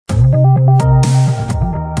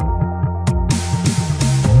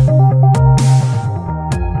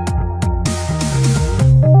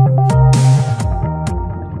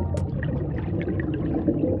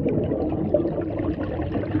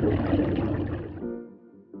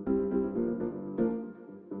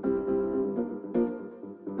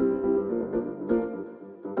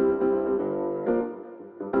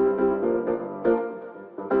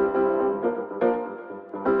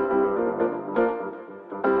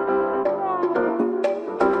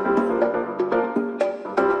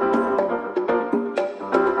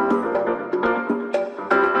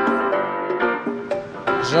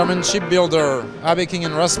German shipbuilder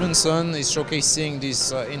Abeking Rasmussen is showcasing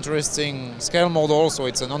this interesting scale model. So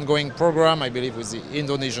it's an ongoing program, I believe, with the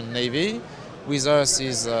Indonesian Navy. With us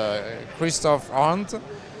is Christoph Arndt,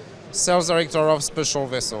 Sales Director of Special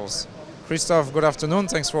Vessels. Christoph, good afternoon.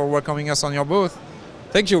 Thanks for welcoming us on your booth.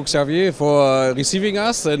 Thank you, Xavier, for receiving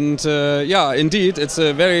us. And yeah, indeed, it's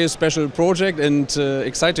a very special project and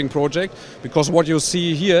exciting project, because what you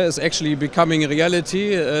see here is actually becoming a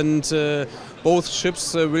reality. And both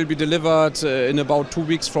ships will be delivered in about 2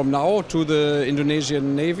 weeks from now to the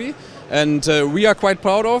Indonesian Navy. And we are quite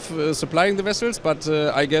proud of supplying the vessels, but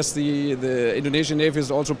I guess the Indonesian Navy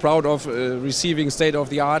is also proud of receiving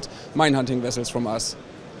state-of-the-art mine hunting vessels from us.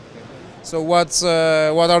 So what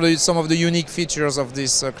are some of the unique features of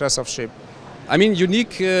this class of ship? I mean,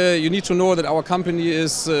 unique, you need to know that our company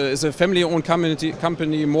is a family-owned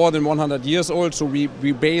company more than 100 years old, so we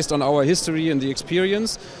based on our history and the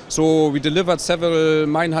experience. So we delivered several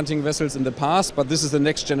mine hunting vessels in the past, but this is the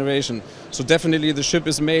next generation. So definitely the ship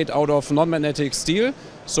is made out of non-magnetic steel,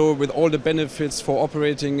 so with all the benefits for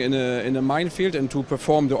operating in a minefield and to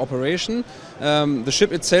perform the operation. The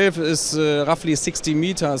ship itself is roughly 60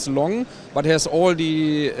 meters long, but has all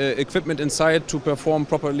the equipment inside to perform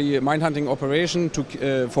properly mine hunting operation,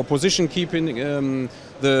 for position keeping,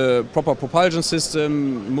 the proper propulsion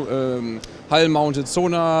system, hull-mounted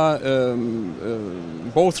sonar,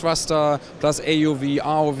 bow thruster, plus AUV,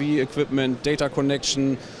 ROV equipment, data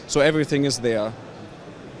connection, so everything is there.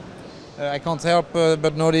 I can't help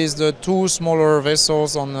but notice the two smaller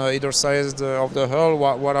vessels on either side of the hull.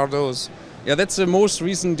 What are those? Yeah, that's the most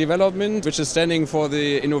recent development, which is standing for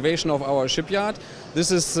the innovation of our shipyard. This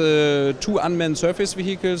is two unmanned surface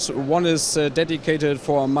vehicles. One is dedicated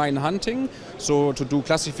for mine hunting, so to do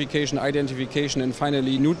classification, identification, and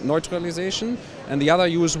finally neutralization. And the other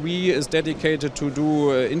USV is dedicated to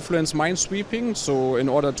do influence mine sweeping, so in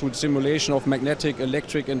order to simulation of magnetic,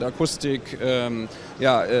 electric, and acoustic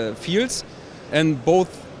fields. And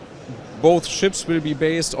both ships will be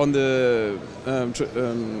based on the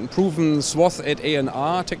proven SWOT at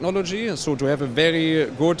ANR technology, so to have a very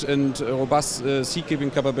good and robust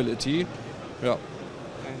seakeeping capability. Yeah.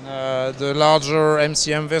 And the larger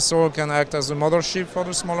MCM vessel can act as a mothership for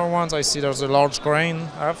the smaller ones. I see there's a large crane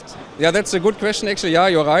aft. Yeah, that's a good question actually. Yeah,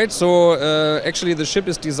 you're right. So actually the ship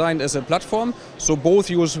is designed as a platform. So both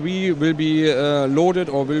USV will be loaded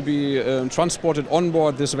or will be transported on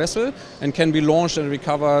board this vessel and can be launched and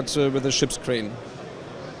recovered with the ship's crane.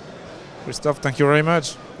 Christoph, thank you very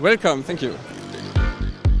much. Welcome, thank you.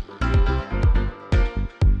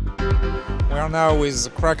 We are now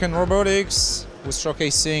with Kraken Robotics, who's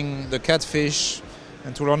showcasing the Katfish.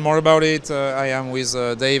 And to learn more about it, I am with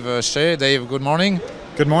Dave Shea. Dave, good morning.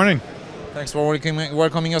 Good morning. Thanks for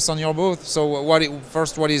welcoming us on your booth. So what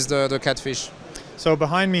is the Katfish? So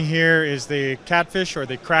behind me here is the Katfish, or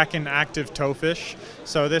the Kraken Active Towfish.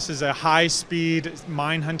 So this is a high-speed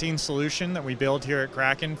mine hunting solution that we build here at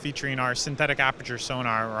Kraken, featuring our synthetic aperture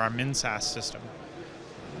sonar, or our MinSAS system.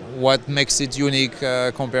 What makes it unique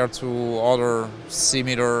compared to other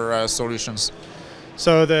similar solutions?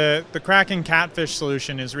 So the Kraken Katfish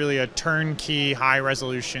solution is really a turnkey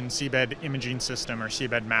high-resolution seabed imaging system or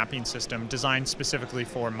seabed mapping system designed specifically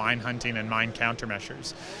for mine hunting and mine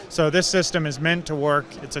countermeasures. So this system is meant to work,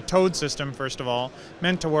 it's a towed system first of all,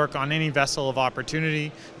 meant to work on any vessel of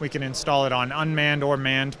opportunity. We can install it on unmanned or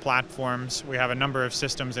manned platforms. We have a number of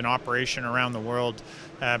systems in operation around the world,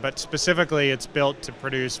 but specifically it's built to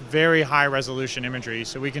produce very high-resolution imagery.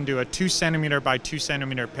 So we can do a 2 centimeter by 2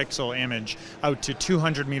 centimeter pixel image out to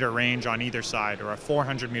 200 meter range on either side, or a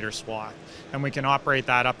 400 meter swath, and we can operate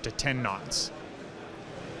that up to 10 knots.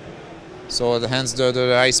 So hence the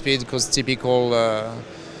high speed, because typical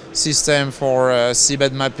system for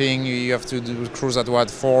seabed mapping, you have to cruise at what,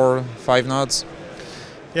 4-5 knots?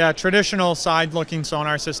 Yeah, traditional side-looking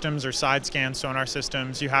sonar systems or side-scan sonar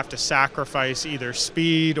systems, you have to sacrifice either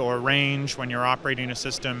speed or range when you're operating a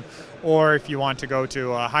system, or if you want to go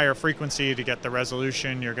to a higher frequency to get the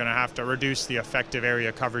resolution, you're going to have to reduce the effective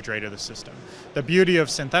area coverage rate of the system. The beauty of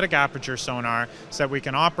synthetic aperture sonar is that we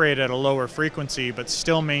can operate at a lower frequency but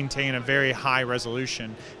still maintain a very high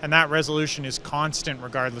resolution, and that resolution is constant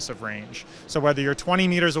regardless of range. So whether you're 20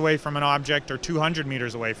 meters away from an object or 200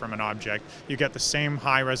 meters away from an object, you get the same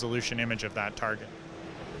high resolution image of that target.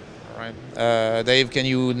 All right. Dave, can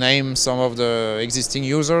you name some of the existing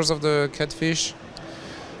users of the Katfish?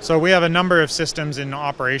 So we have a number of systems in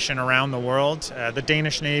operation around the world. The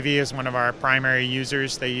Danish Navy is one of our primary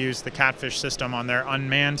users. They use the Katfish system on their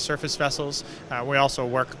unmanned surface vessels. We also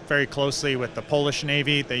work very closely with the Polish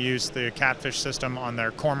Navy. They use the Katfish system on their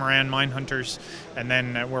cormorant mine hunters. And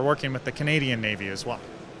then we're working with the Canadian Navy as well.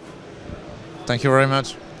 Thank you very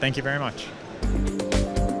much. Thank you very much.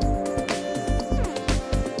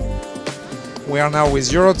 We are now with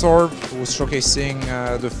Eurotorp, who's showcasing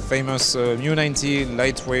the famous MU90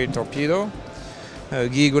 lightweight torpedo.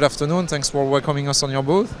 Guy, good afternoon. Thanks for welcoming us on your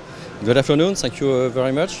booth. Good afternoon. Thank you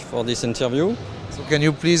very much for this interview. So can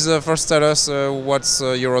you please first tell us what's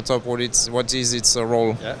Eurotorp, what is its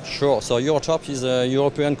role? Yeah, sure. So Eurotorp is a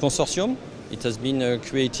European consortium. It has been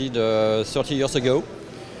created 30 years ago.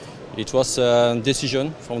 It was a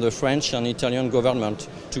decision from the French and Italian government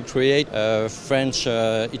to create a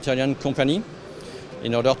French-Italian company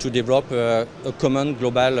in order to develop a common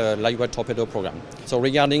global lightweight torpedo program. So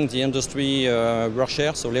regarding the industry work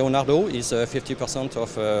share, so Leonardo is 50%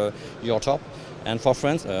 of Eurotorp, and for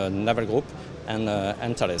France, Naval Group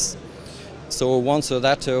and Thales. So once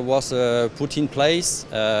that was put in place,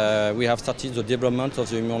 we have started the development of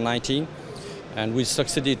the MU90, and we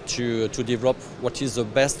succeeded to develop what is the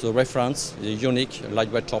best reference, the unique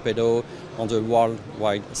lightweight torpedo on the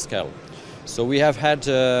worldwide scale. So we have had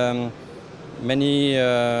many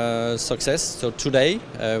success. So today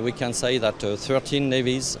we can say that 13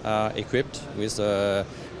 navies are equipped with the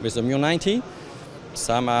MU90.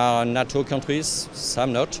 Some are NATO countries,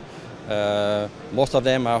 some not. Most of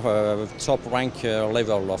them are top rank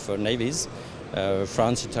level of navies.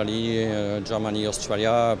 France, Italy, Germany,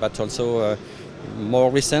 Australia, but also more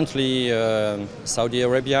recently Saudi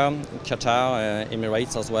Arabia, Qatar,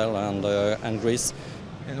 Emirates as well, and Greece.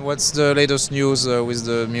 And what's the latest news with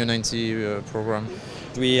the MU90 program?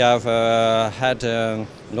 We have had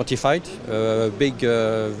notified a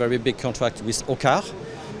very big contract with OCCAR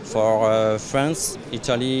for France,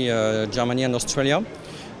 Italy, Germany and Australia.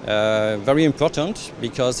 Very important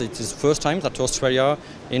because it is the first time that Australia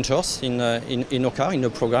enters in OCCAR, in the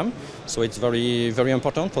program. So it's very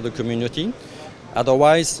important for the community.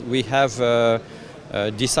 Otherwise, we have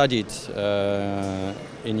decided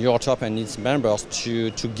in Eurotorp and its members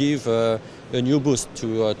to give a new boost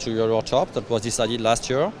to Eurotorp. That was decided last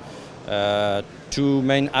year. Two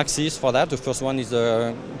main axes for that. The first one is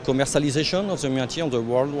the commercialization of the MU90 on the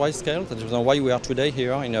worldwide scale. That is why we are today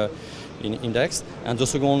here in IMDEX. And the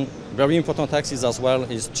second very important axis as well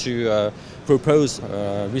is to propose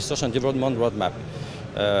research and development roadmap.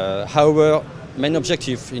 However, main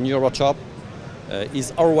objective in Eurotorp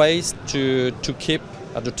is always to keep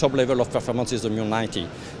at the top level of performances of MU90.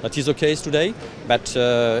 That is the case today, but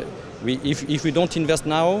if we don't invest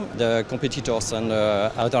now, the competitors and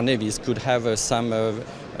other navies could have some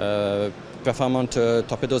performant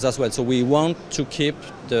torpedoes as well. So we want to keep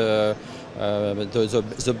the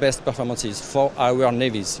best performances for our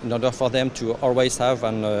navies in order for them to always have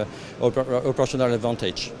an operational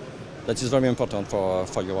advantage. That is very important for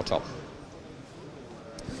Eurotorp.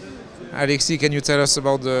 Alexis, can you tell us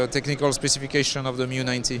about the technical specification of the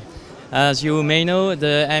MU90? As you may know,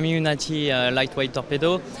 the MU90 lightweight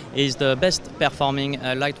torpedo is the best performing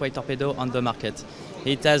lightweight torpedo on the market.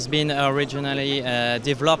 It has been originally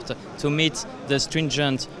developed to meet the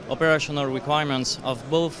stringent operational requirements of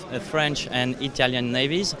both French and Italian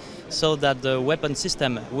navies, so that the weapon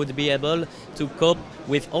system would be able to cope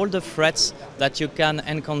with all the threats that you can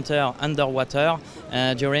encounter underwater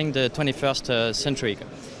during the 21st century.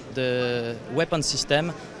 The weapon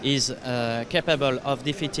system is capable of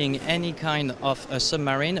defeating any kind of a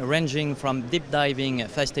submarine, ranging from deep diving,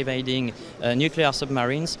 fast evading nuclear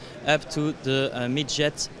submarines up to the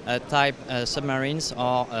mid-jet type submarines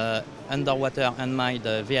or underwater unmanned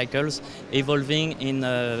vehicles evolving in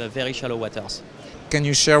very shallow waters. Can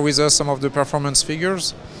you share with us some of the performance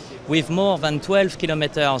figures? With more than 12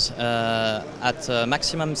 kilometers at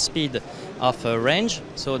maximum speed of range,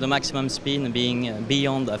 so the maximum speed being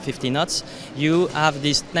beyond 50 knots, you have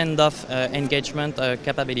this standoff engagement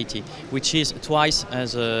capability, which is twice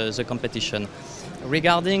the competition.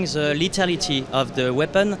 Regarding the lethality of the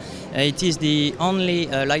weapon, it is the only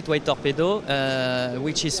lightweight torpedo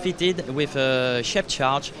which is fitted with a shape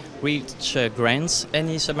charge which grants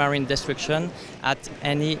any submarine destruction at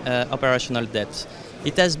any operational depth.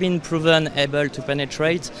 It has been proven able to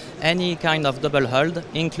penetrate any kind of double hull,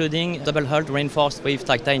 including double hull reinforced with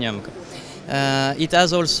titanium. It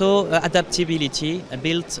has also adaptability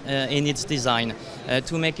built in its design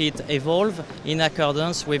to make it evolve in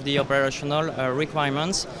accordance with the operational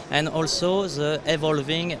requirements and also the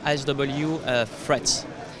evolving SW threats.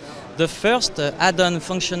 The first add-on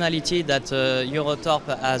functionality that Eurotorp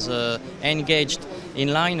has engaged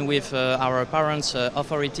in line with our parent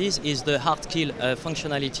authorities is the hard kill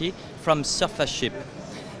functionality from surface ship.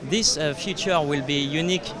 This feature will be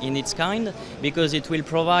unique in its kind because it will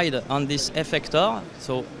provide on this effector,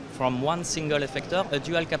 so from one single effector a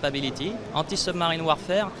dual capability, anti-submarine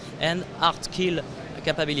warfare and hard kill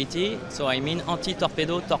capability, so I mean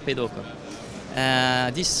anti-torpedo torpedo.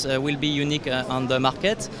 This will be unique on the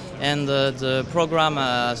market, and the program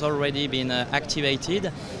has already been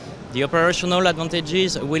activated. The operational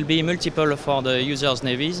advantages will be multiple for the users'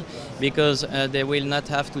 navies because they will not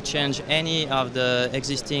have to change any of the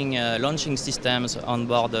existing launching systems on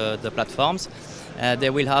board the platforms. They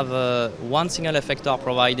will have one single effector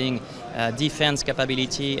providing defense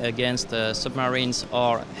capability against submarines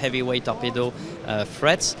or heavyweight torpedo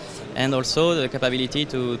threats, and also the capability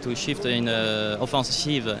to shift in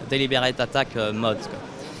offensive deliberate attack mode.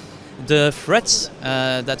 The threats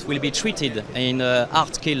that will be treated in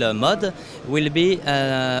hard kill mode will be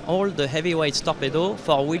all the heavyweight torpedo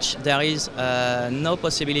for which there is no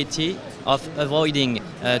possibility of avoiding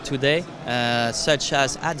today, such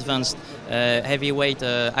as advanced heavyweight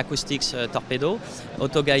acoustics torpedo,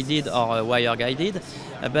 auto-guided or wire-guided,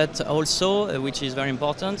 but also, which is very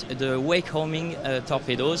important, the wake-homing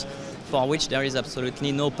torpedoes for which there is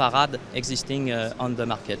absolutely no parade existing on the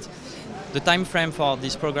market. The time frame for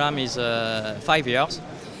this program is 5 years,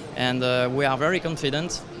 and we are very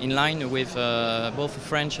confident, in line with both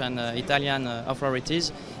French and Italian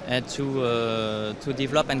authorities, to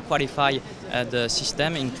develop and qualify the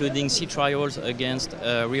system, including sea trials against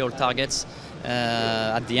real targets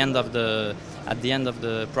at the end of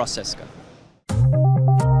the process.